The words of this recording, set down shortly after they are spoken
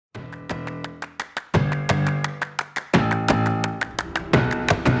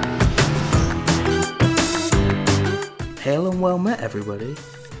Hail and well met, everybody.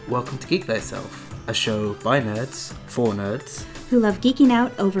 Welcome to Geek Thyself, a show by nerds, for nerds, who love geeking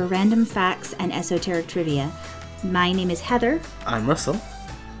out over random facts and esoteric trivia. My name is Heather. I'm Russell.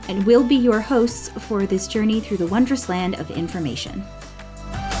 And we'll be your hosts for this journey through the wondrous land of information.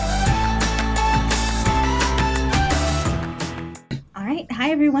 All right.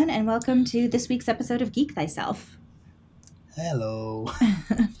 Hi, everyone, and welcome to this week's episode of Geek Thyself. Hello.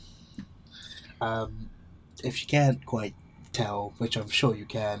 If you can't quite tell, which I'm sure you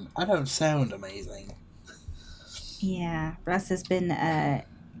can, I don't sound amazing. Yeah, Russ has been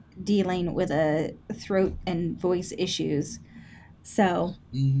dealing with throat and voice issues, so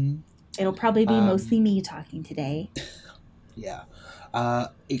it'll probably be mostly me talking today. Yeah.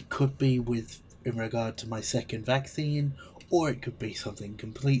 It could be in regard to my second vaccine, or it could be something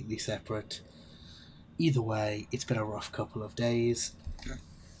completely separate. Either way, it's been a rough couple of days.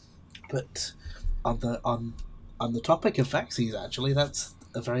 But on the topic of vaccines, actually, that's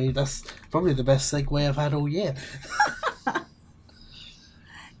probably the best segue I've had all year.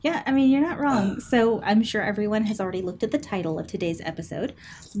 Yeah, I mean, you're not wrong. So I'm sure everyone has already looked at the title of today's episode.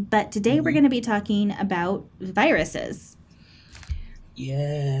 But today we're going to be talking about viruses.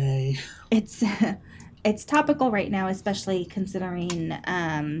 Yay. It's topical right now, especially considering,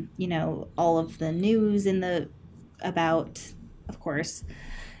 all of the news about, of course,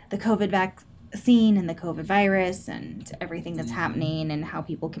 the COVID vaccine and the COVID virus and everything that's happening and how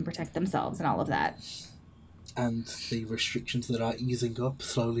people can protect themselves and all of that. And the restrictions that are easing up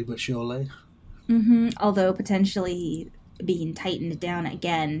slowly but surely. Although potentially being tightened down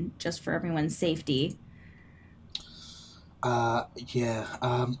again just for everyone's safety. I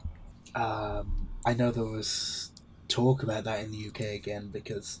know there was talk about that in the UK again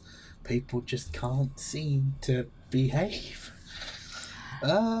because people just can't seem to behave.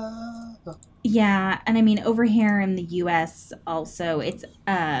 Yeah, and I mean, over here in the U.S. also, it's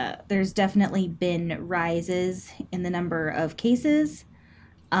there's definitely been rises in the number of cases,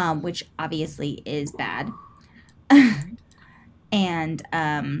 which obviously is bad. And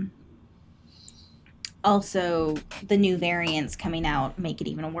also the new variants coming out make it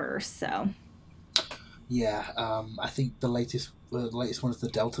even worse, so. Yeah, I think the latest one is the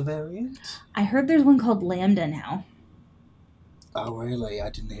Delta variant. I heard there's one called Lambda now. Oh, really? I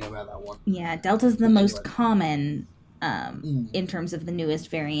didn't hear about that one. Yeah, Delta's the most common in terms of the newest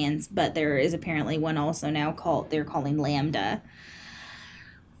variants, but there is apparently one also now they're calling Lambda.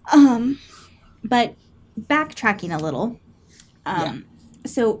 But backtracking a little.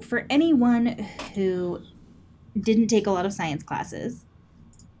 So for anyone who didn't take a lot of science classes,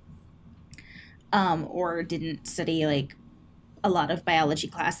 or didn't study like a lot of biology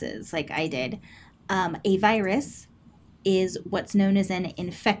classes like I did, a virus is what's known as an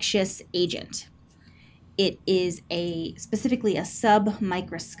infectious agent. It is specifically a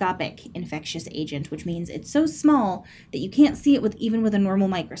submicroscopic infectious agent, which means it's so small that you can't see it even with a normal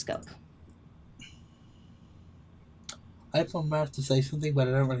microscope. I have my mouth to say something, but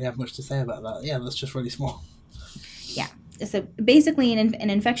I don't really have much to say about that. Yeah, that's just really small. Yeah. So basically an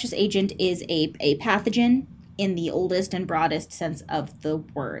infectious agent is a pathogen in the oldest and broadest sense of the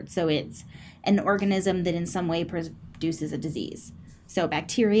word. So it's an organism that in some way produces a disease. So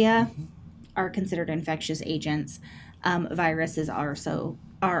bacteria are considered infectious agents. Viruses are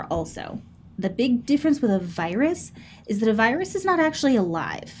also. The big difference with a virus is that a virus is not actually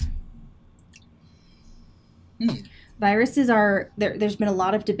alive. Viruses there's been a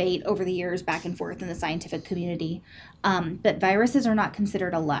lot of debate over the years back and forth in the scientific community, but viruses are not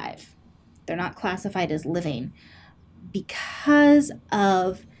considered alive. They're not classified as living because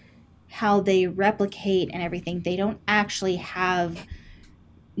of how they replicate and everything. They don't actually have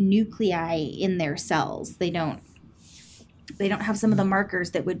nuclei in their cells. They don't have some of the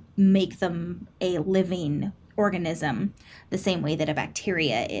markers that would make them a living organism the same way that a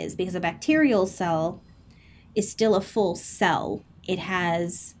bacteria is, because a bacterial cell is still a full cell. It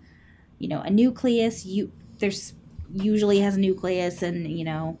has, a nucleus. There's usually has a nucleus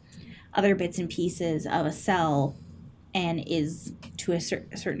and, other bits and pieces of a cell, and is, to a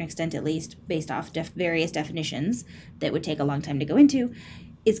certain extent at least, based off various definitions that would take a long time to go into,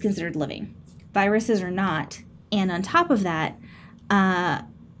 is considered living. Viruses are not. And on top of that,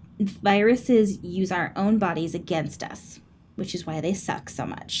 viruses use our own bodies against us, which is why they suck so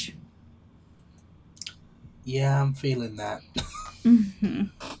much. Yeah, I'm feeling that.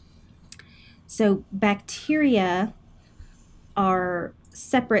 So bacteria are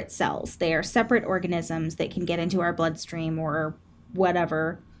separate cells. They are separate organisms that can get into our bloodstream or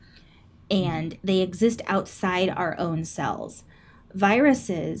whatever, and they exist outside our own cells.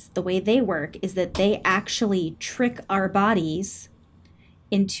 Viruses, the way they work is that they actually trick our bodies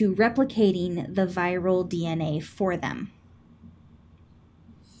into replicating the viral DNA for them.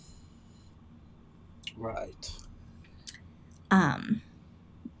 Right.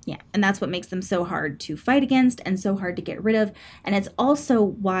 Yeah, and that's what makes them so hard to fight against and so hard to get rid of. And it's also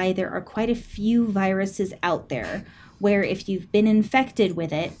why there are quite a few viruses out there where if you've been infected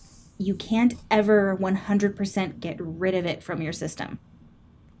with it, you can't ever 100% get rid of it from your system.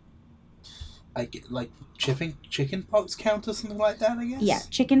 I get, like, chicken pox count or something like that, I guess? Yeah,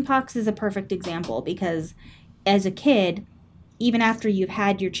 chicken pox is a perfect example because as a kid, even after you've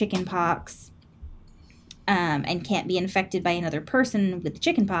had your chicken pox, and can't be infected by another person with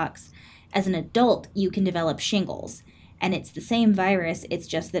chickenpox, as an adult, you can develop shingles. And it's the same virus, it's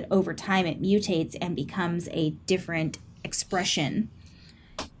just that over time it mutates and becomes a different expression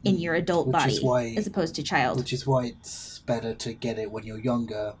in your adult body as opposed to child. Which is why it's better to get it when you're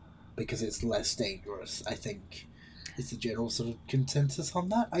younger, because it's less dangerous, I think. Is the general sort of consensus on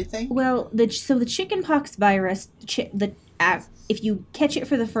that, I think? Well, the chickenpox virus, if you catch it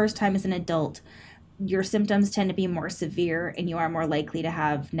for the first time as an adult, your symptoms tend to be more severe and you are more likely to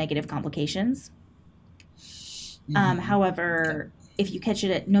have negative complications. However, if you catch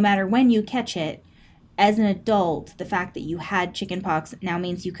it, no matter when you catch it, as an adult, the fact that you had chickenpox now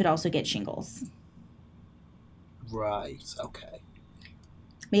means you could also get shingles. Right, okay.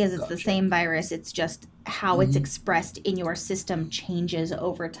 Because it's the same virus, it's just how it's expressed in your system changes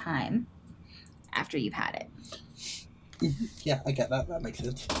over time after you've had it. Yeah, I get that. That makes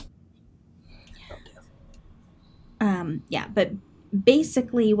sense. Yeah, but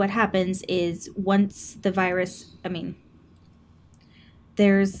basically what happens is once the virus,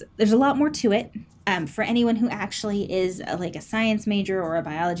 there's a lot more to it. For anyone who actually is like a science major or a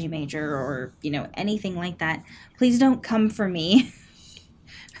biology major or, anything like that, please don't come for me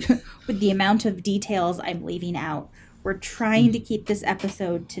with the amount of details I'm leaving out. We're trying to keep this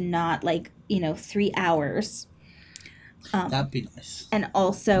episode to not 3 hours. That'd be nice. And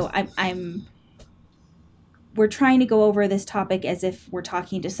also we're trying to go over this topic as if we're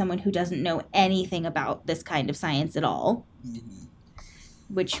talking to someone who doesn't know anything about this kind of science at all.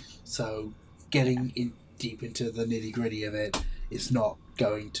 So getting deep into the nitty-gritty of it is not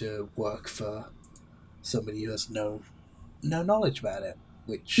going to work for somebody who has no knowledge about it,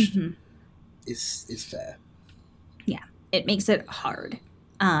 which is fair. Yeah, it makes it hard.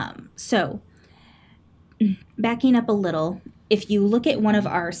 So, backing up a little, if you look at one of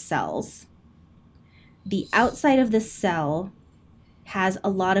our cells, the outside of the cell has a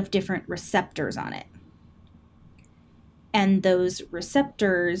lot of different receptors on it. And those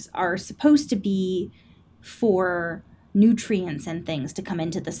receptors are supposed to be for nutrients and things to come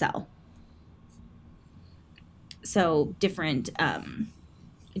into the cell. So different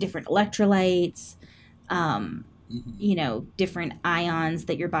electrolytes, different ions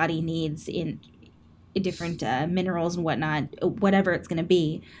that your body needs in different minerals and whatnot, whatever it's going to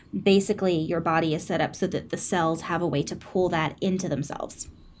be. Basically, your body is set up so that the cells have a way to pull that into themselves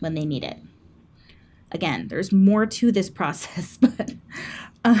when they need it. Again, there's more to this process, but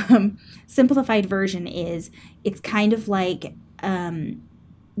simplified version is it's kind of like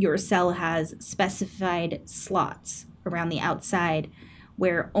your cell has specified slots around the outside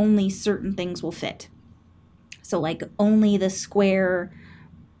where only certain things will fit. So like only the square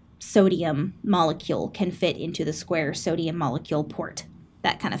sodium molecule can fit into the square sodium molecule port,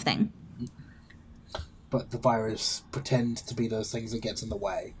 that kind of thing. But the virus pretends to be those things that gets in the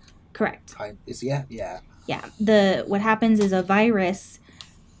way. Correct. Yeah. What happens is a virus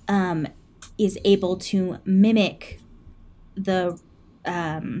is able to mimic the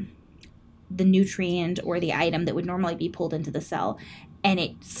nutrient or the item that would normally be pulled into the cell, and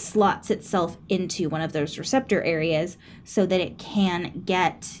it slots itself into one of those receptor areas so that it can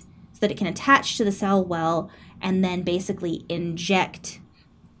attach to the cell well and then basically inject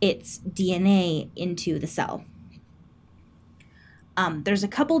its DNA into the cell. There's a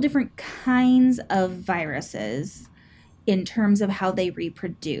couple different kinds of viruses in terms of how they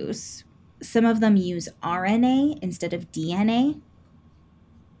reproduce. Some of them use RNA instead of DNA.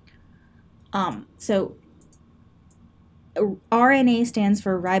 So RNA stands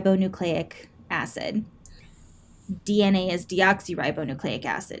for ribonucleic acid. DNA is deoxyribonucleic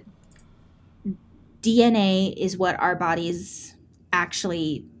acid. DNA is what our bodies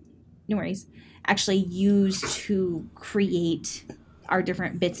actually use to create our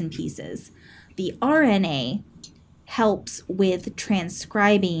different bits and pieces. The RNA helps with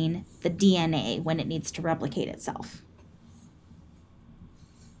transcribing the DNA when it needs to replicate itself.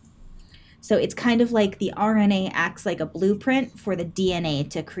 So it's kind of like the RNA acts like a blueprint for the DNA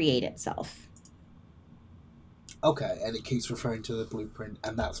to create itself. Okay, and it keeps referring to the blueprint,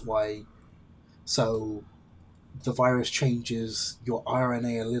 and that's why. So the virus changes your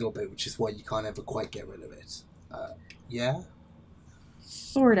RNA a little bit, which is why you can't ever quite get rid of it. Yeah?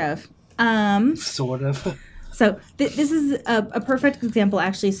 Sort of. Sort of. So this is a perfect example,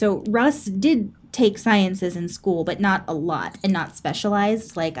 actually. So Russ did take sciences in school, but not a lot, and not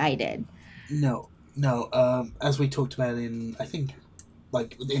specialized like I did. No. As we talked about in, I think,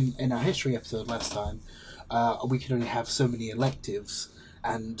 like in our history episode last time, we could only have so many electives,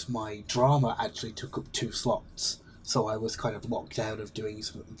 and my drama actually took up 2 slots, so I was kind of locked out of doing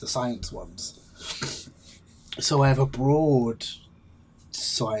some of the science ones. So I have a broad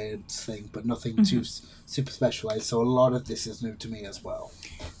science thing, but nothing too super specialized, so a lot of this is new to me as well.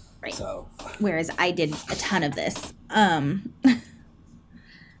 Right. So, whereas I did a ton of this.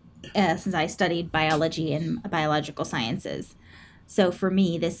 Since I studied biology and biological sciences. So for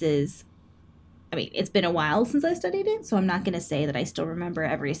me, this is, I mean, it's been a while since I studied it, so I'm not going to say that I still remember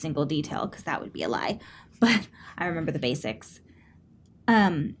every single detail, because that would be a lie, but I remember the basics.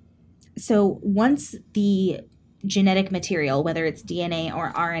 So once the genetic material, whether it's DNA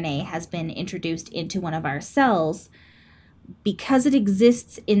or RNA, has been introduced into one of our cells, because it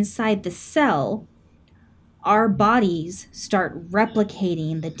exists inside the cell, our bodies start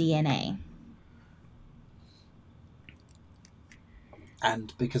replicating the DNA.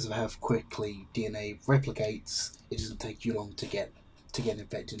 and because of how quickly DNA replicates, it doesn't take you long to get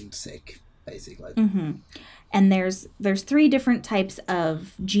infected and sick, basically. Mm-hmm. And there's 3 different types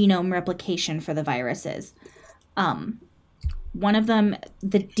of genome replication for the viruses. One of them,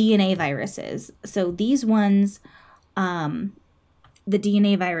 the DNA viruses. So these ones, the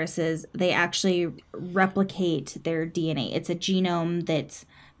DNA viruses, they actually replicate their DNA. It's a genome that's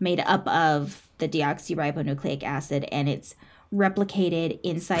made up of the deoxyribonucleic acid, and it's replicated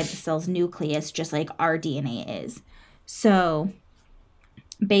inside the cell's nucleus, just like our DNA is. So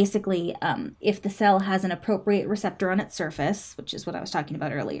basically, if the cell has an appropriate receptor on its surface, which is what I was talking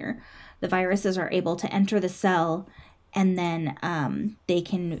about earlier, the viruses are able to enter the cell, and then they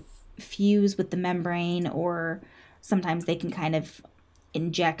can fuse with the membrane, or sometimes they can kind of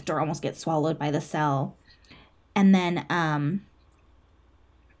inject or almost get swallowed by the cell. And then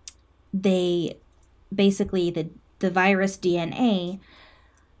they basically, the virus DNA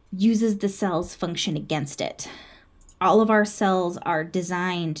uses the cell's function against it. All of our cells are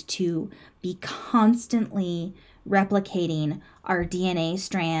designed to be constantly replicating our DNA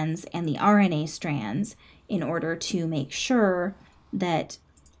strands and the RNA strands in order to make sure that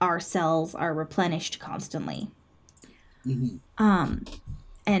our cells are replenished constantly. Mm-hmm.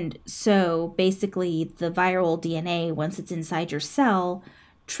 And so basically the viral DNA, once it's inside your cell,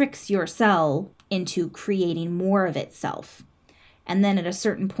 tricks your cell into creating more of itself. And then at a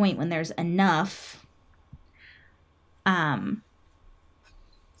certain point, when there's enough,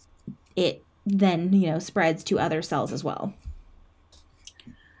 it then, spreads to other cells as well.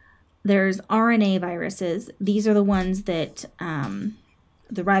 There's RNA viruses. These are the ones that,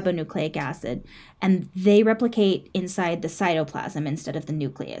 the ribonucleic acid, and they replicate inside the cytoplasm instead of the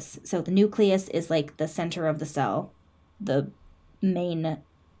nucleus. So the nucleus is like the center of the cell, the main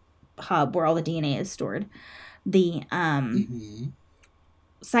hub where all the DNA is stored. The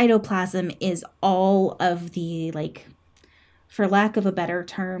cytoplasm is all of the, like, for lack of a better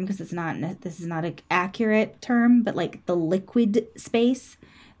term, because this is not an accurate term, but like the liquid space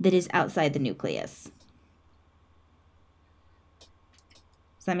that is outside the nucleus.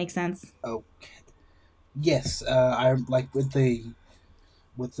 Does that make sense? Okay. Yes, I like with the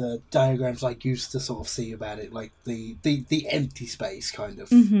diagrams I used to sort of see about it, like the empty space kind of.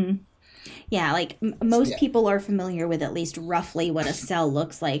 Mm-hmm. Yeah, like most people are familiar with at least roughly what a cell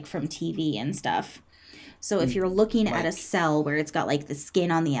looks like from TV and stuff. So if you're looking at a cell where it's got like the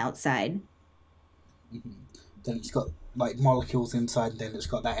skin on the outside, then it's got like molecules inside, and then it's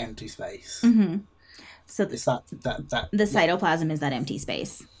got that empty space. Mm-hmm. So it's that the cytoplasm is that empty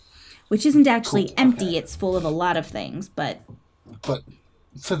space, which isn't actually empty. Okay. It's full of a lot of things, but for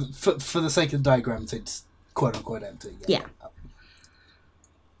the sake of the diagrams, it's quote unquote empty. Yeah.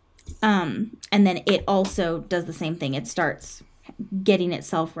 And then it also does the same thing. It starts getting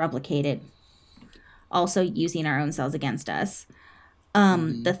itself replicated, also using our own cells against us.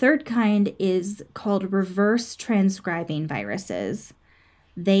 The third kind is called reverse transcribing viruses.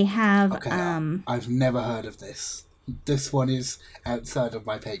 They have... Okay, I've never heard of this. This one is outside of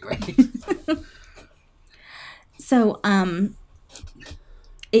my pay grade. So,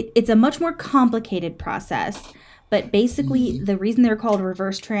 it's a much more complicated process, But basically, the reason they're called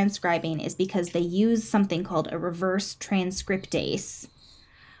reverse transcribing is because they use something called a reverse transcriptase,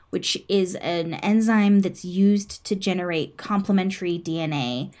 which is an enzyme that's used to generate complementary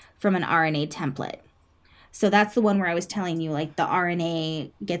DNA from an RNA template. So that's the one where I was telling you, like, the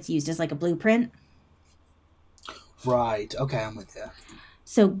RNA gets used as like a blueprint. Right. Okay, I'm with you.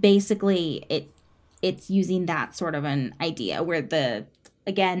 So basically, it's using that sort of an idea where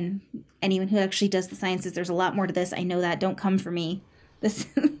again, anyone who actually does the sciences, there's a lot more to this. I know that. Don't come for me. This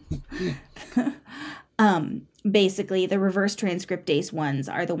basically, the reverse transcriptase ones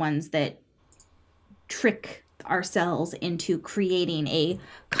are the ones that trick our cells into creating a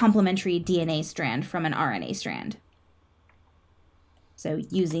complementary DNA strand from an RNA strand. So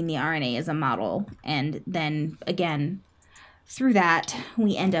using the RNA as a model, and then again, through that,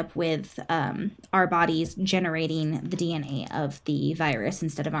 we end up with our bodies generating the DNA of the virus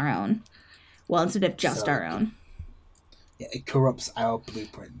instead of our own. Well, instead of just our own. Yeah, it corrupts our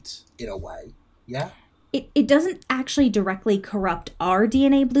blueprint in a way. Yeah? It doesn't actually directly corrupt our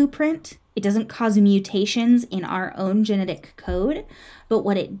DNA blueprint. It doesn't cause mutations in our own genetic code. But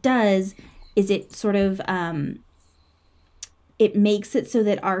what it does is it sort of... it makes it so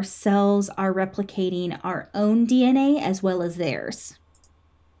that our cells are replicating our own DNA as well as theirs.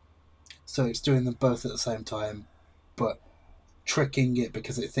 So it's doing them both at the same time, but tricking it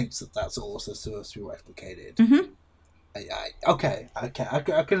because it thinks that that's also supposed to be replicated. Mm-hmm. Okay, I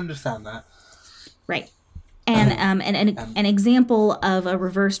can understand that. Right. And an example of a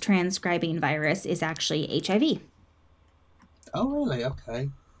reverse transcribing virus is actually HIV. Oh, really? Okay.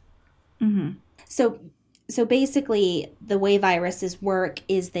 Mm-hmm. So basically, the way viruses work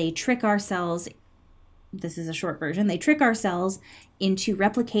is they trick our cells. This is a short version. They trick our cells into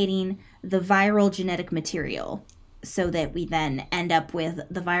replicating the viral genetic material so that we then end up with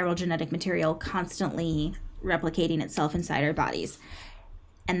the viral genetic material constantly replicating itself inside our bodies.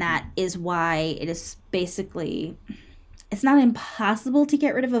 And that is why it is basically, it's not impossible to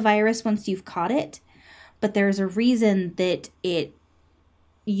get rid of a virus once you've caught it, but there's a reason that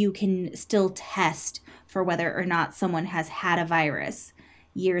you can still test for whether or not someone has had a virus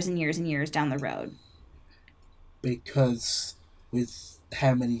years and years and years down the road. Because with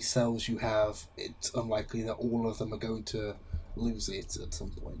how many cells you have, it's unlikely that all of them are going to lose it at some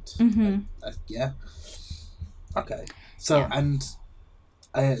point. Mm-hmm. Yeah? Okay. So, yeah. And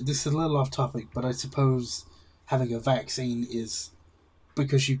this is a little off topic, but I suppose having a vaccine is,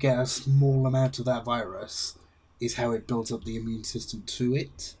 because you get a small amount of that virus, is how it builds up the immune system to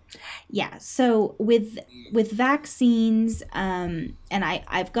it. Yeah, so with vaccines, and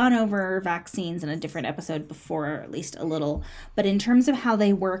I've gone over vaccines in a different episode before, or at least a little, but in terms of how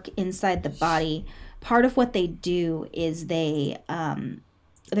they work inside the body, part of what they do is they,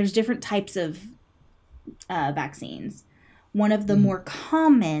 there's different types of vaccines. One of the more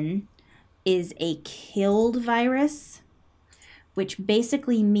common is a killed virus, which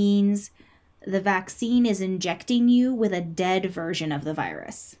basically means the vaccine is injecting you with a dead version of the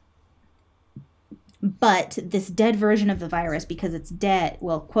virus. But this dead version of the virus, because it's dead,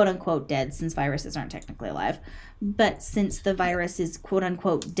 well, quote unquote dead, since viruses aren't technically alive, but since the virus is quote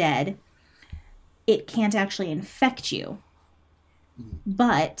unquote dead, it can't actually infect you.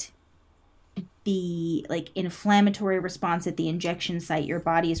 But the inflammatory response at the injection site, your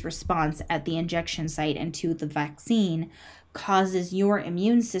body's response at the injection site and to the vaccine, causes your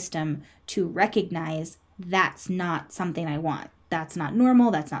immune system to recognize that's not something I want. That's not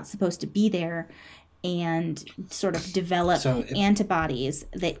normal. That's not supposed to be there. And sort of develop antibodies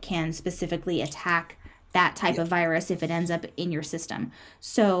that can specifically attack that type of virus if it ends up in your system.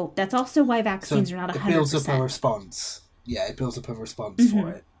 So that's also why vaccines are not 100%. It builds up a response. Yeah, it builds up a response for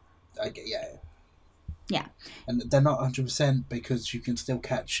it. Yeah. And they're not 100% because you can still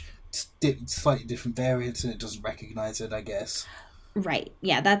catch slightly different variants and it doesn't recognize it, I guess. Right.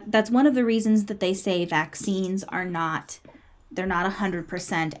 Yeah, that's one of the reasons that they say vaccines are not, they're not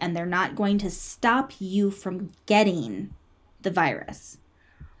 100%, and they're not going to stop you from getting the virus.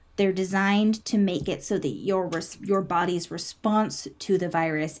 They're designed to make it so that your body's response to the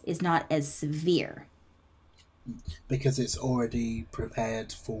virus is not as severe. Because it's already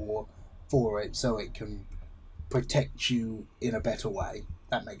prepared for it, so it can protect you in a better way.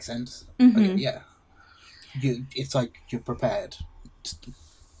 That makes sense. Mm-hmm. Okay, yeah. It's like you're prepared.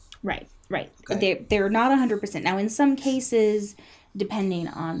 Right. Okay. They're not 100%. Now, in some cases, depending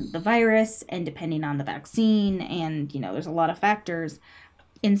on the virus and depending on the vaccine, and, there's a lot of factors,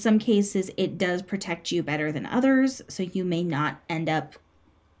 in some cases, it does protect you better than others, so you may not end up,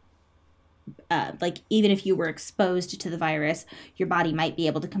 even if you were exposed to the virus, your body might be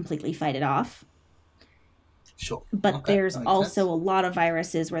able to completely fight it off. Sure. But Okay, there's that makes also sense. a lot of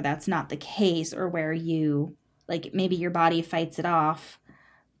viruses where that's not the case, or where you, like, maybe your body fights it off,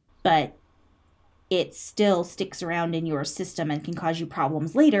 but it still sticks around in your system and can cause you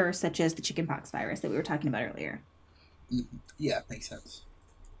problems later, such as the chickenpox virus that we were talking about earlier. Yeah, makes sense.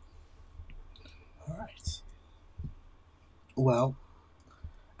 All right. Well,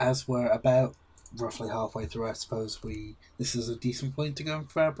 as we're about roughly halfway through, I suppose this is a decent point to go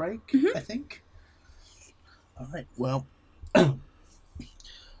for our break. Mhm. I think. All right. Well,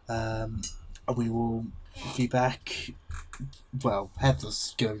 um, we will be back. Well,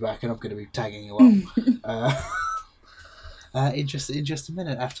 Heather's going to be back, and I'm going to be tagging you up. In just a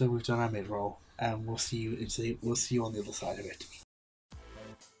minute after we've done our mid roll, and we'll see you on the other side of it.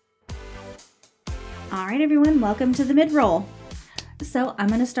 All right, everyone, welcome to the mid-roll. So I'm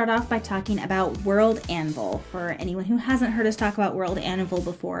going to start off by talking about World Anvil. For anyone who hasn't heard us talk about World Anvil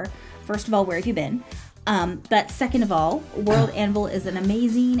before, first of all, where have you been? But second of all, World Anvil is an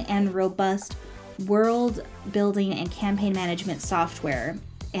amazing and robust world building and campaign management software,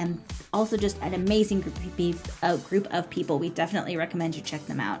 and also just an amazing group of people. We definitely recommend you check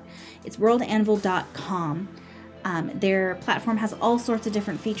them out. It's worldanvil.com. Their platform has all sorts of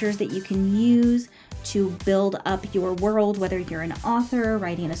different features that you can use to build up your world, whether you're an author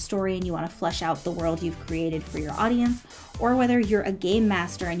writing a story and you want to flesh out the world you've created for your audience, or whether you're a game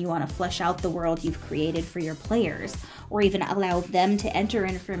master and you want to flesh out the world you've created for your players, or even allow them to enter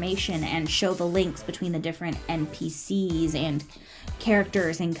information and show the links between the different NPCs and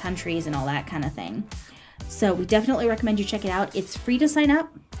characters and countries and all that kind of thing. So we definitely recommend you check it out. It's free to sign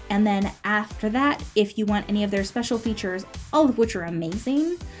up. And then after that, if you want any of their special features, all of which are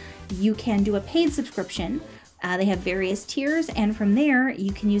amazing, you can do a paid subscription. They have various tiers, and from there,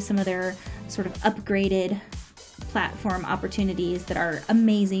 you can use some of their sort of upgraded platform opportunities that are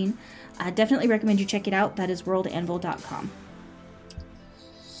amazing. I definitely recommend you check it out. That is worldanvil.com.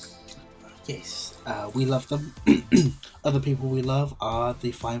 Yes, we love them. Other people we love are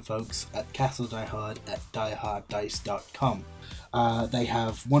the fine folks at Castle Die Hard at dieharddice.com. They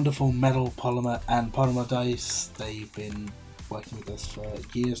have wonderful metal, polymer, and polymer dice. They've been working with us for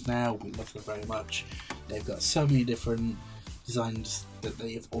years now. We love them very much. They've got so many different designs that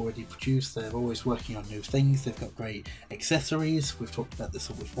they have already produced. They're always working on new things. They've got great accessories. We've talked about this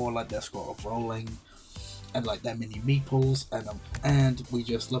all before, like their Scroll of Rolling and like their mini meeples, and we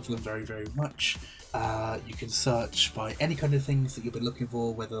just love them very, very much. You can search by any kind of things that you've been looking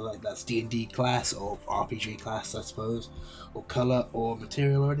for, whether like that's D&D class or RPG class, I suppose, or colour or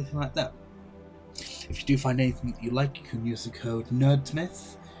material or anything like that. If you do find anything that you like, you can use the code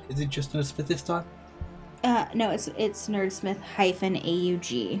NERDSMITH. Is it just NERDSMITH this time? No, it's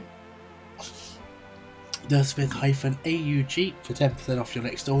NERDSMITH-AUG. NERDSMITH-AUG for 10% off your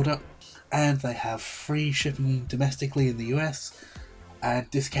next order. And they have free shipping domestically in the US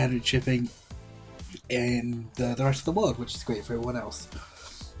and discounted shipping in the rest of the world, which is great for everyone else.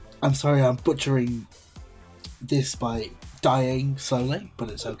 I'm sorry I'm butchering this by dying slowly, but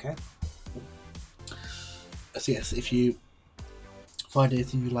it's okay. So yes, if you find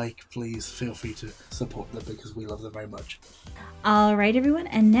anything you like, please feel free to support them because we love them very much. All right, everyone.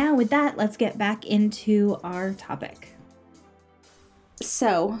 And now with that, let's get back into our topic.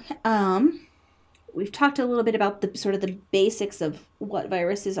 So, we've talked a little bit about the sort of the basics of what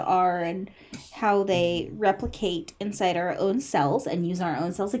viruses are and how they replicate inside our own cells and use our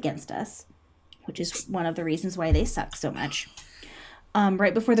own cells against us, which is one of the reasons why they suck so much.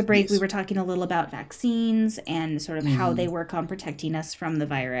 Right before the break, Yes. we were talking a little about vaccines and sort of how they work on protecting us from the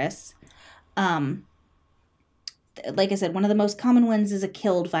virus. Like I said, one of the most common ones is a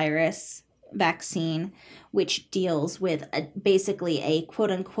killed virus vaccine, which deals with basically a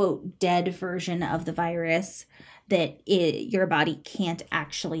quote-unquote dead version of the virus that your body can't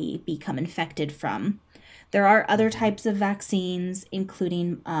actually become infected from. There are other types of vaccines,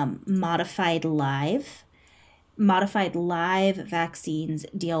 including modified live. Modified live vaccines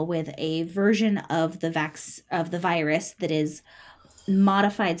deal with a version of the virus that is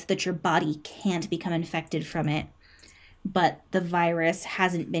modified so that your body can't become infected from it, but the virus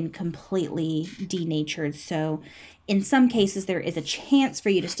hasn't been completely denatured. So in some cases, there is a chance for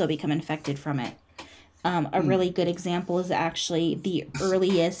you to still become infected from it. A really good example is actually the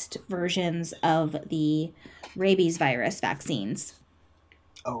earliest versions of the rabies virus vaccines.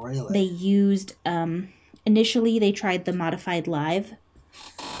 Oh, really? They used, initially they tried the modified live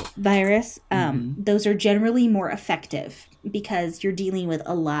virus. Those are generally more effective because you're dealing with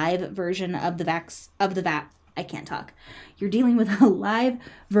a live version of the I can't talk. You're dealing with a live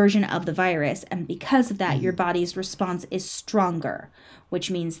version of the virus, and because of that, your body's response is stronger, which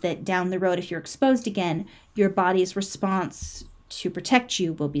means that down the road, if you're exposed again, your body's response to protect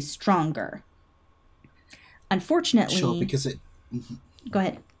you will be stronger. Unfortunately... Sure, because it... Go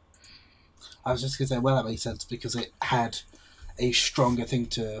ahead. I was just going to say, well, that makes sense, because it had a stronger thing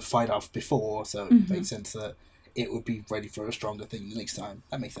to fight off before, so it makes sense that it would be ready for a stronger thing the next time.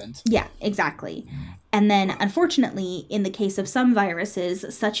 That makes sense. Yeah, exactly. And then, unfortunately, in the case of some viruses,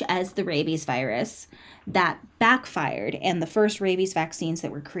 such as the rabies virus, that backfired. And the first rabies vaccines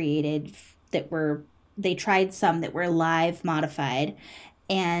that were created, they tried some that were live modified.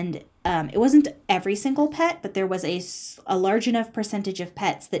 And it wasn't every single pet, but there was a large enough percentage of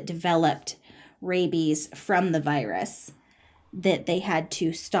pets that developed rabies from the virus that they had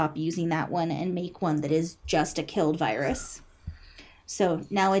to stop using that one and make one that is just a killed virus. So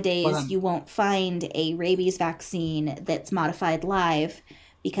nowadays you won't find a rabies vaccine that's modified live,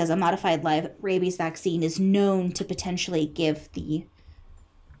 because a modified live rabies vaccine is known to potentially give the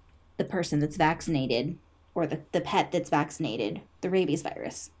person that's vaccinated, or the pet that's vaccinated, the rabies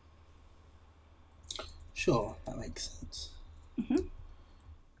virus. Sure, that makes sense.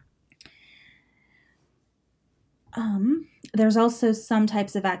 There's also some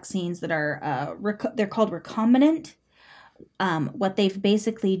types of vaccines that are, they're called recombinant. What they've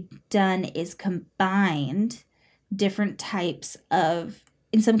basically done is combined different types of,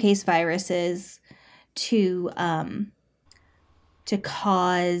 in some case, viruses to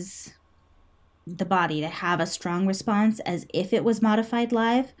cause the body to have a strong response as if it was modified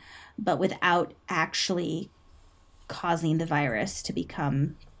live, but without actually causing the virus to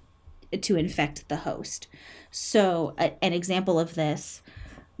infect the host. So an example of this,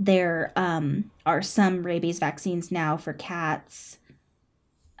 there are some rabies vaccines now for cats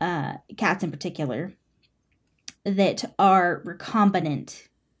in particular, that are recombinant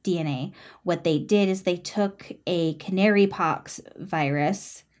DNA. What they did is they took a canary pox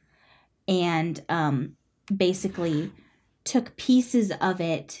virus and basically took pieces of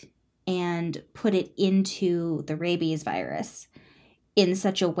it and put it into the rabies virus in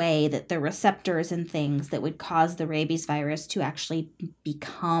such a way that the receptors and things that would cause the rabies virus to actually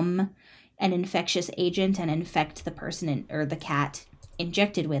become an infectious agent and infect the person or the cat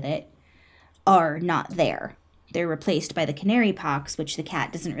injected with it are not there. They're replaced by the canary pox, which the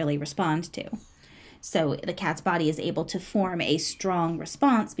cat doesn't really respond to. So the cat's body is able to form a strong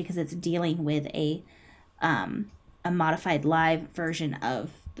response because it's dealing with a modified live version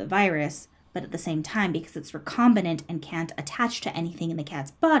of the virus, but at the same time, because it's recombinant and can't attach to anything in the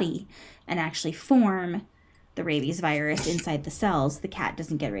cat's body and actually form the rabies virus inside the cells, the cat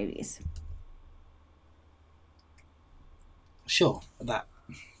doesn't get rabies. Sure, that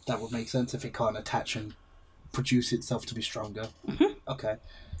would make sense if it can't attach and produce itself to be stronger. Okay.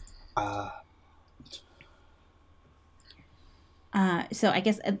 So I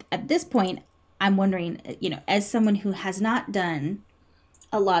guess at this point, I'm wondering, as someone who has not done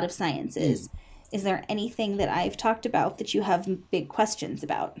a lot of sciences, is there anything that I've talked about that you have big questions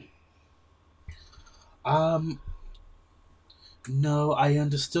about? No, I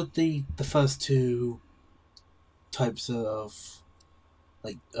understood the first two types of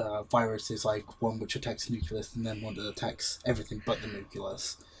viruses, like one which attacks the nucleus and then one that attacks everything but the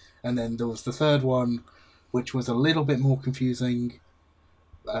nucleus. And then there was the third one, which was a little bit more confusing,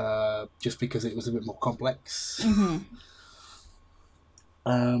 just because it was a bit more complex.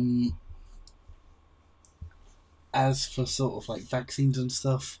 As for sort of vaccines and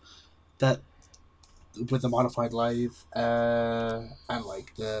stuff, that with the modified live and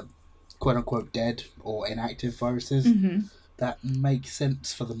the quote unquote dead or inactive viruses, that makes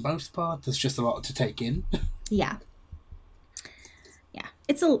sense for the most part. There's just a lot to take in. Yeah,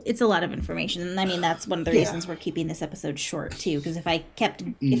 it's a lot of information, and I mean that's one of the reasons we're keeping this episode short too. Because if I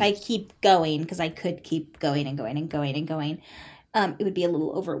keep going, because I could keep going and going and going and going, it would be a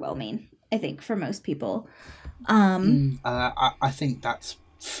little overwhelming, I think, for most people. I think that's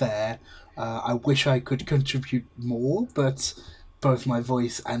fair. I wish I could contribute more, but both my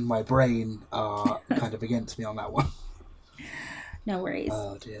voice and my brain are kind of against me on that one. No worries.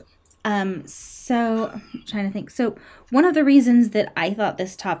 Oh dear. So I'm trying to think. So one of the reasons that I thought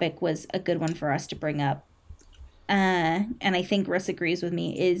this topic was a good one for us to bring up, and I think Russ agrees with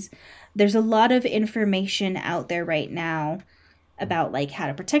me, is there's a lot of information out there right now about how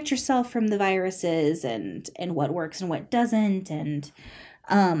to protect yourself from the viruses and what works and what doesn't. And,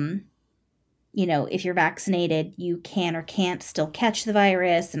 if you're vaccinated, you can or can't still catch the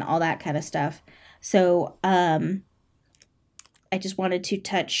virus and all that kind of stuff. So, I just wanted to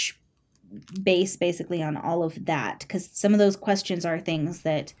touch base basically on all of that, because some of those questions are things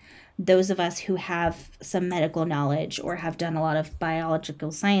that those of us who have some medical knowledge or have done a lot of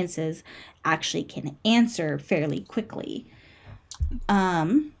biological sciences actually can answer fairly quickly.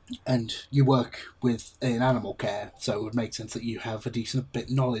 And you work in animal care, so it would make sense that you have a decent bit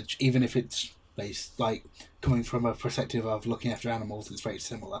of knowledge, even if it's based, like, coming from a perspective of looking after animals, it's very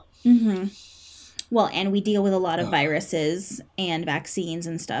similar. Mm-hmm. Well, and we deal with a lot of viruses and vaccines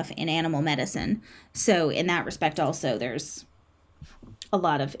and stuff in animal medicine. So in that respect also, there's a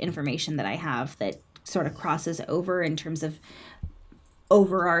lot of information that I have that sort of crosses over in terms of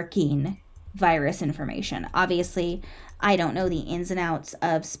overarching virus information. Obviously, I don't know the ins and outs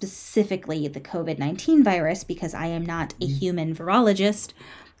of specifically the COVID-19 virus because I am not a human virologist,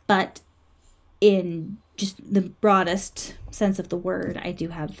 but in just the broadest sense of the word, I do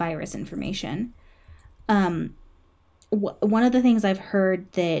have virus information. One of the things I've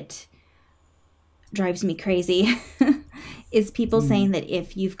heard that drives me crazy is people saying that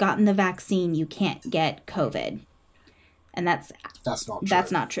if you've gotten the vaccine, you can't get COVID. And that's not true.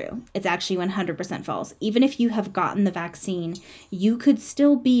 That's not true. It's actually 100% false. Even if you have gotten the vaccine, you could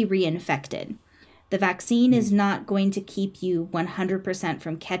still be reinfected. The vaccine is not going to keep you 100%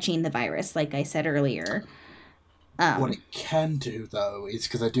 from catching the virus, like I said earlier. What it can do, though, is,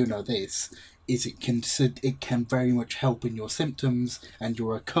 because I do know this, is it can very much help in your symptoms and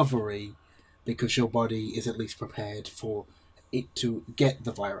your recovery, because your body is at least prepared for it to get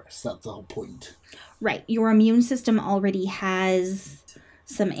the virus. That's the whole point. Right. Your immune system already has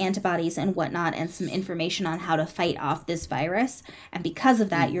some antibodies and whatnot and some information on how to fight off this virus. And because of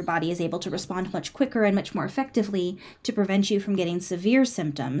that, your body is able to respond much quicker and much more effectively to prevent you from getting severe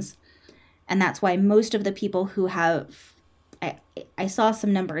symptoms. And that's why most of the people who have... I saw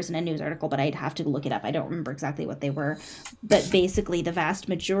some numbers in a news article, but I'd have to look it up. I don't remember exactly what they were. But basically, the vast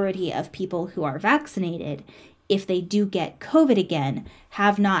majority of people who are vaccinated, if they do get COVID again,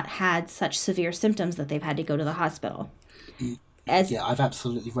 have not had such severe symptoms that they've had to go to the hospital. Yeah, I've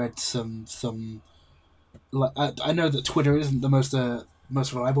absolutely read some like, I know that Twitter isn't the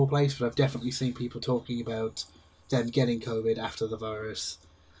most reliable place, but I've definitely seen people talking about them getting COVID after the virus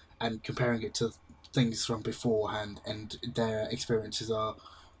and comparing it to things from beforehand, and their experiences are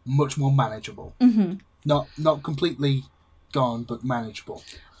much more manageable. Mm-hmm. Not completely gone, but manageable,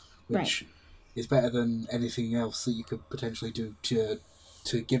 which right. is better than anything else that you could potentially do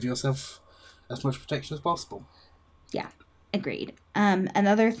to give yourself as much protection as possible. Yeah, agreed.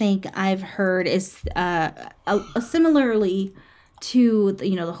 Another thing I've heard is similarly to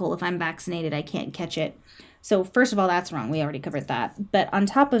the whole if I'm vaccinated I can't catch it. So first of all, that's wrong. We already covered that. But on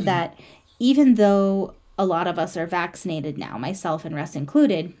top of that, even though a lot of us are vaccinated now, myself and Russ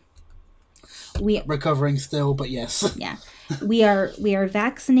included, we recovering still, but yes. Yeah. We are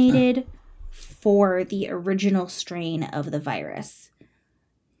vaccinated for the original strain of the virus,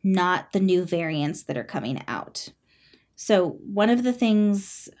 not the new variants that are coming out. So one of the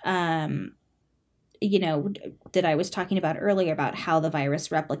things that I was talking about earlier about how the virus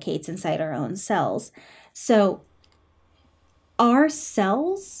replicates inside our own cells. So our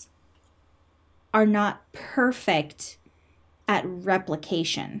cells are not perfect at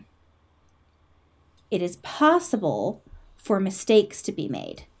replication. It is possible for mistakes to be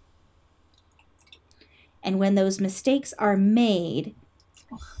made. And when those mistakes are made,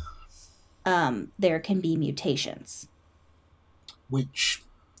 there can be mutations. Which,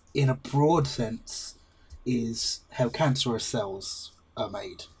 in a broad sense, is how cancerous cells are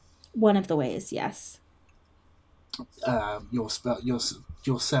made. One of the ways, yes. Your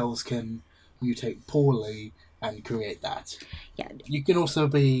cells can mutate poorly and create that. Yeah. You can also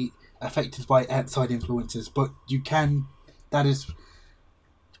be affected by outside influences, but that is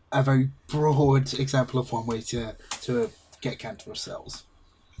a very broad example of one way to get cancerous cells.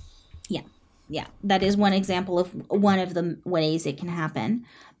 Yeah, that is one example of one of the ways it can happen.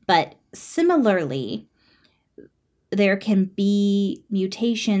 But similarly, there can be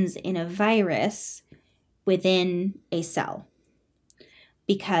mutations in a virus within a cell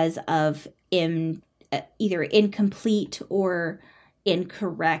because of either incomplete or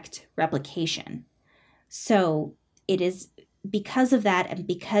incorrect replication. So it is because of that, and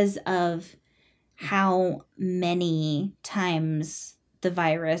because of how many times the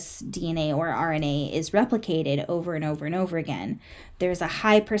virus DNA or RNA is replicated over and over and over again, there's a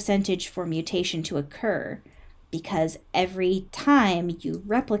high percentage for mutation to occur, because every time you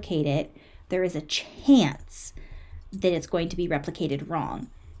replicate it, there is a chance that it's going to be replicated wrong.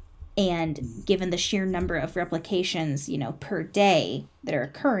 And given the sheer number of replications, per day that are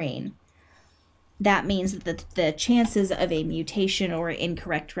occurring, that means that the chances of a mutation or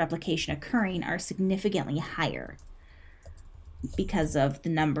incorrect replication occurring are significantly higher because of the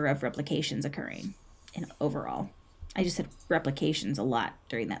number of replications occurring in overall. I just said replications a lot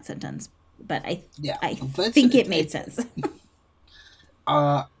during that sentence, but I think it made sense.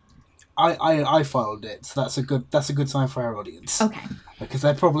 I followed it, so that's a good sign for our audience. Okay. Because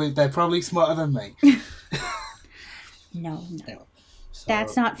they're probably smarter than me. No. Anyway, so,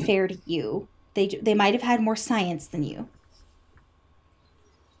 that's not fair to you. They might have had more science than you.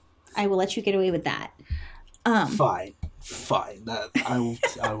 I will let you get away with that. Fine.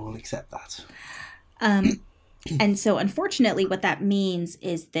 I will accept that. And so, unfortunately, what that means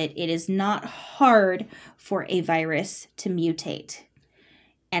is that it is not hard for a virus to mutate.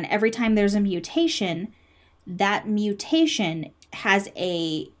 And every time there's a mutation, that mutation has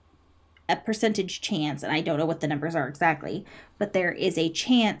a percentage chance, and I don't know what the numbers are exactly, but there is a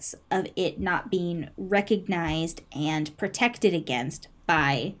chance of it not being recognized and protected against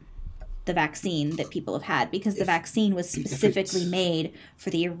by the vaccine that people have had, because the vaccine was specifically made for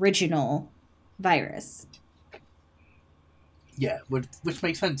the original virus. Yeah, which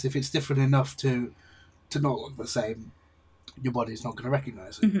makes sense. If it's different enough to not look the same, your body's not going to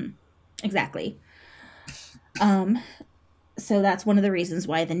recognize it. Mm-hmm. Exactly. So that's one of the reasons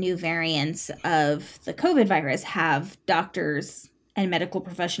why the new variants of the COVID virus have doctors and medical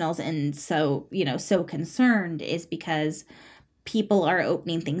professionals and so concerned, is because people are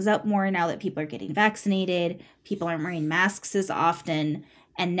opening things up more now that people are getting vaccinated. People aren't wearing masks as often.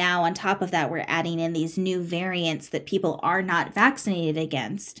 And now on top of that, we're adding in these new variants that people are not vaccinated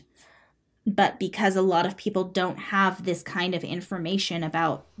against. But because a lot of people don't have this kind of information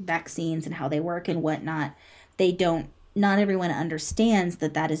about vaccines and how they work and whatnot, not everyone understands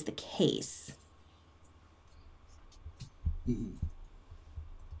that that is the case. Mm-hmm.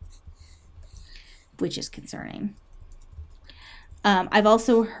 Which is concerning. I've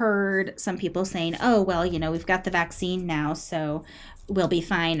also heard some people saying, oh, well, we've got the vaccine now, so we'll be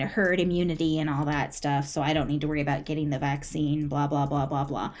fine, herd immunity and all that stuff, so I don't need to worry about getting the vaccine, blah, blah, blah, blah,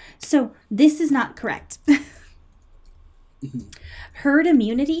 blah. So this is not correct. Mm-hmm. Herd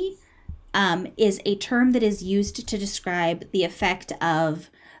immunity is a term that is used to describe the effect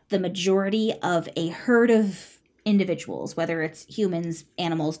of the majority of a herd of individuals, whether it's humans,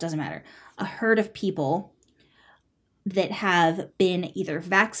 animals, doesn't matter, a herd of people that have been either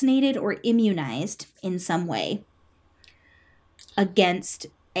vaccinated or immunized in some way against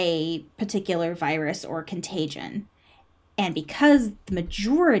a particular virus or contagion. And because the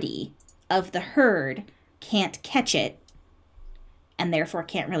majority of the herd can't catch it and therefore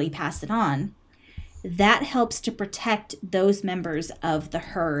can't really pass it on, that helps to protect those members of the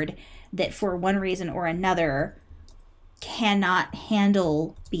herd that for one reason or another cannot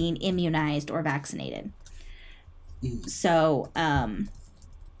handle being immunized or vaccinated. So,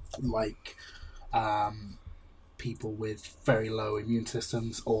 people with very low immune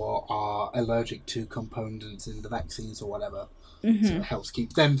systems or are allergic to components in the vaccines or whatever. Mm-hmm. So it helps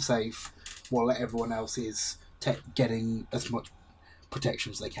keep them safe while everyone else is getting as much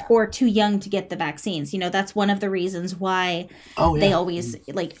protection as they can. Or too young to get the vaccines. That's one of the reasons why they always,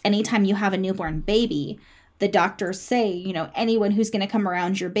 anytime you have a newborn baby, the doctors say, anyone who's going to come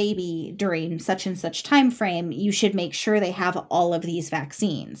around your baby during such and such time frame, you should make sure they have all of these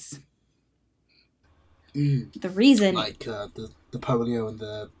vaccines. The reason... the polio and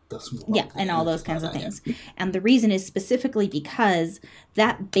the smallpox. Yeah, and all those kinds of things. Yeah. And the reason is specifically because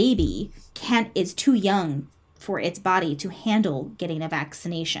that baby is too young for its body to handle getting a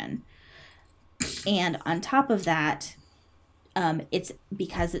vaccination. And on top of that, it's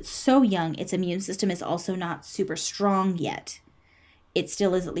because it's so young, its immune system is also not super strong yet. It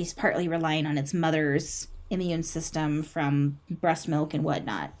still is at least partly relying on its mother's immune system from breast milk and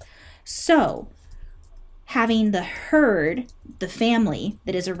whatnot. So, having the herd, the family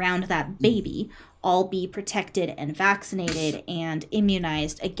that is around that baby, all be protected and vaccinated and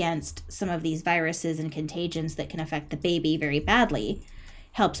immunized against some of these viruses and contagions that can affect the baby very badly,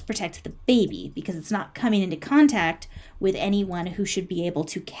 helps protect the baby because it's not coming into contact with anyone who should be able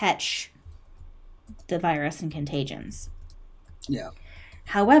to catch the virus and contagions. Yeah.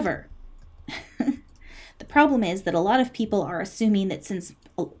 However, the problem is that a lot of people are assuming that since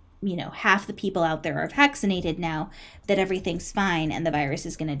half the people out there are vaccinated now, that everything's fine and the virus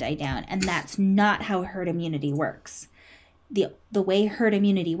is going to die down. And that's not how herd immunity works. The way herd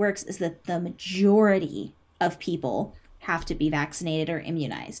immunity works is that the majority of people have to be vaccinated or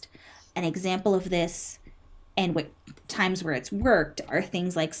immunized. An example of this and times where it's worked are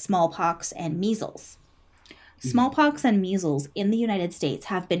things like smallpox and measles. Smallpox and measles in the United States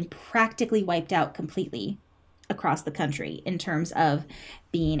have been practically wiped out completely across the country in terms of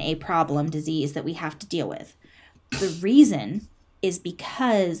being a problem disease that we have to deal with. The reason is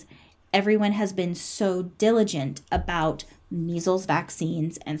because everyone has been so diligent about measles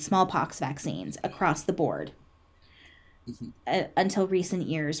vaccines and smallpox vaccines across the board until recent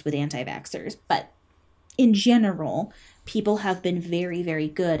years with anti-vaxxers. But in general, people have been very, very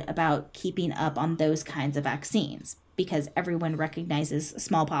good about keeping up on those kinds of vaccines because everyone recognizes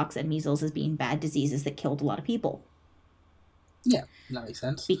smallpox and measles as being bad diseases that killed a lot of people. Yeah, that makes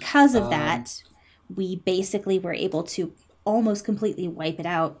sense. Because of that, we basically were able to almost completely wipe it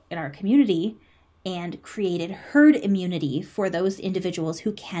out in our community and created herd immunity for those individuals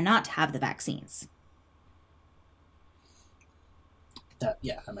who cannot have the vaccines. That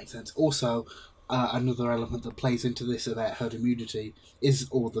makes sense. Also, another element that plays into this about herd immunity is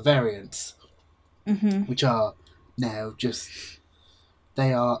all the variants, which are now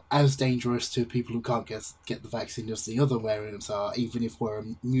they are as dangerous to people who can't get the vaccine as the other variants are, even if we're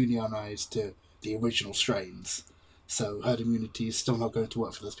immunized to the original strains. So herd immunity is still not going to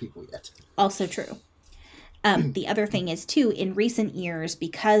work for those people yet. Also true. The other thing is, too, in recent years,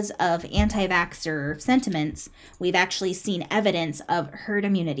 because of anti-vaxxer sentiments, we've actually seen evidence of herd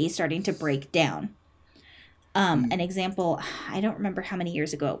immunity starting to break down. An example, I don't remember how many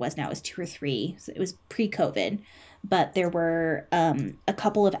years ago it was now. It was 2 or 3. So it was pre-COVID. But there were a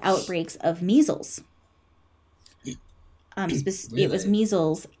couple of outbreaks of measles. Really? It was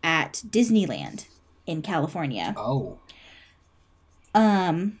measles at Disneyland in California. Oh.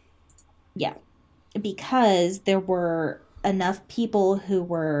 Yeah. Because there were enough people who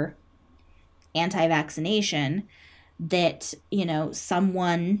were anti-vaccination that,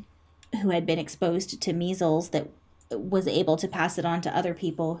 someone who had been exposed to measles that was able to pass it on to other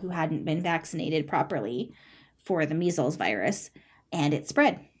people who hadn't been vaccinated properly for the measles virus, and it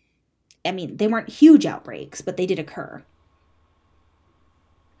spread. I mean, they weren't huge outbreaks, but they did occur.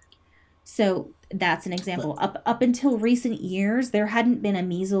 So that's an example. Up until recent years, there hadn't been a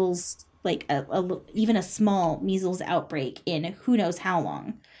measles, like even a small measles outbreak in who knows how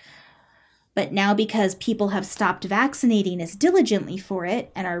long. But now, because people have stopped vaccinating as diligently for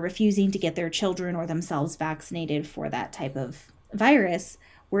it and are refusing to get their children or themselves vaccinated for that type of virus,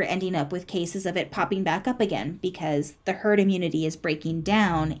 we're ending up with cases of it popping back up again because the herd immunity is breaking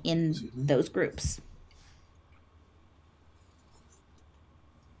down in those groups.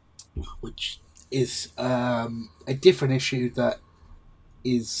 Which is a different issue that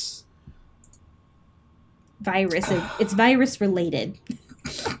is... It's virus related.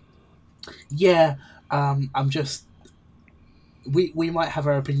 Yeah, I'm just... We might have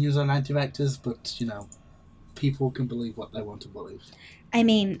our opinions on anti-vaxxers, but, people can believe what they want to believe. I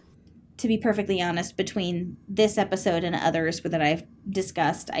mean, to be perfectly honest, between this episode and others that I've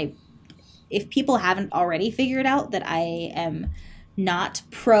discussed, if people haven't already figured out that I am not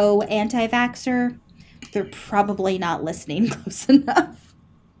pro-anti-vaxxer, they're probably not listening close enough.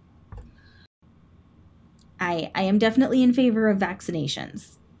 I am definitely in favor of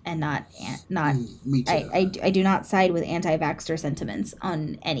vaccinations and not me too. I do not side with anti-vaxxer sentiments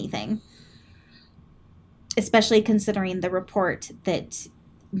on anything. Especially considering the report that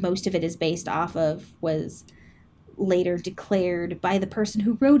most of it is based off of was later declared by the person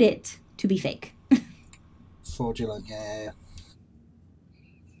who wrote it to be fake. Fraudulent, yeah.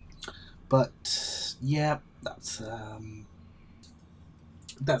 But, yeah, that's a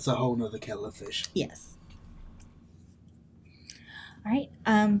whole nother kettle of fish. Yes. All right.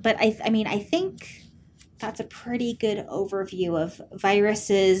 But I think that's a pretty good overview of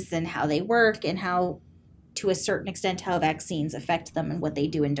viruses and how they work and how, to a certain extent, how vaccines affect them and what they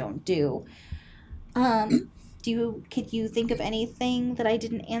do and don't do. Could you think of anything that I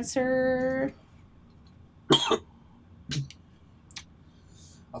didn't answer?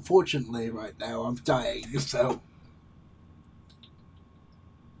 Unfortunately, right now I'm dying, so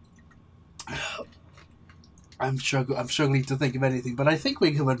I'm struggling to think of anything. But I think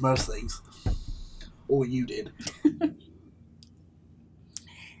we covered most things, or you did.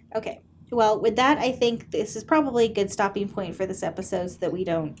 Okay. Well, with that, I think this is probably a good stopping point for this episode so that we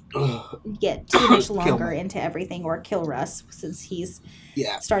don't get too much longer into everything or kill Russ, since he's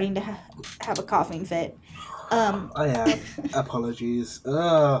starting to have a coughing fit. I am. Apologies.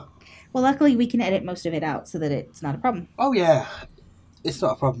 Well, luckily we can edit most of it out so that it's not a problem. Oh, yeah. It's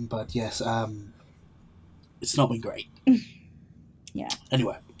not a problem, but yes, it's not been great. Yeah.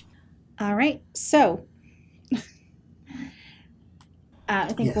 Anyway. All right. So...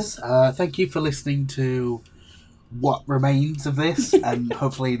 I think thank you for listening to what remains of this, and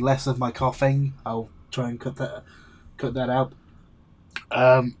hopefully less of my coughing. I'll try and cut that out.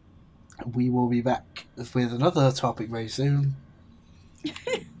 We will be back with another topic very soon.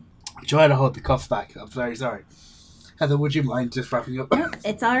 I'm trying to hold the cough back. I'm very sorry. Heather, would you mind just wrapping up?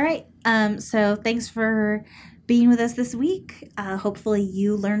 It's all right. So thanks for being with us this week. Hopefully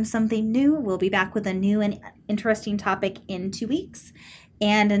you learned something new. We'll be back with a new and interesting topic in 2 weeks.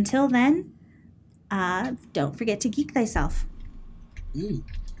 And until then, don't forget to geek thyself. We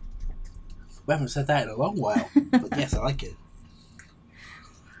haven't said that in a long while, but yes, I like it.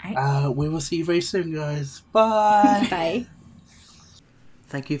 Right. We will see you very soon, guys. Bye. Bye.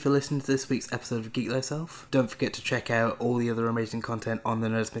 Thank you for listening to this week's episode of Geek Thyself. Don't forget to check out all the other amazing content on the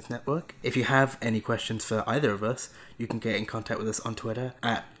Nerdsmith Network. If you have any questions for either of us, you can get in contact with us on Twitter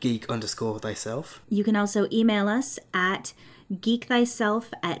at geek_thyself. You can also email us at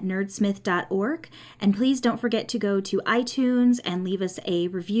geekthyself@nerdsmith.org. And please don't forget to go to iTunes and leave us a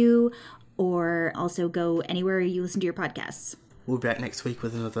review, or also go anywhere you listen to your podcasts. We'll be back next week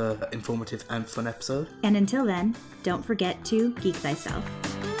with another informative and fun episode. And until then, don't forget to geek thyself.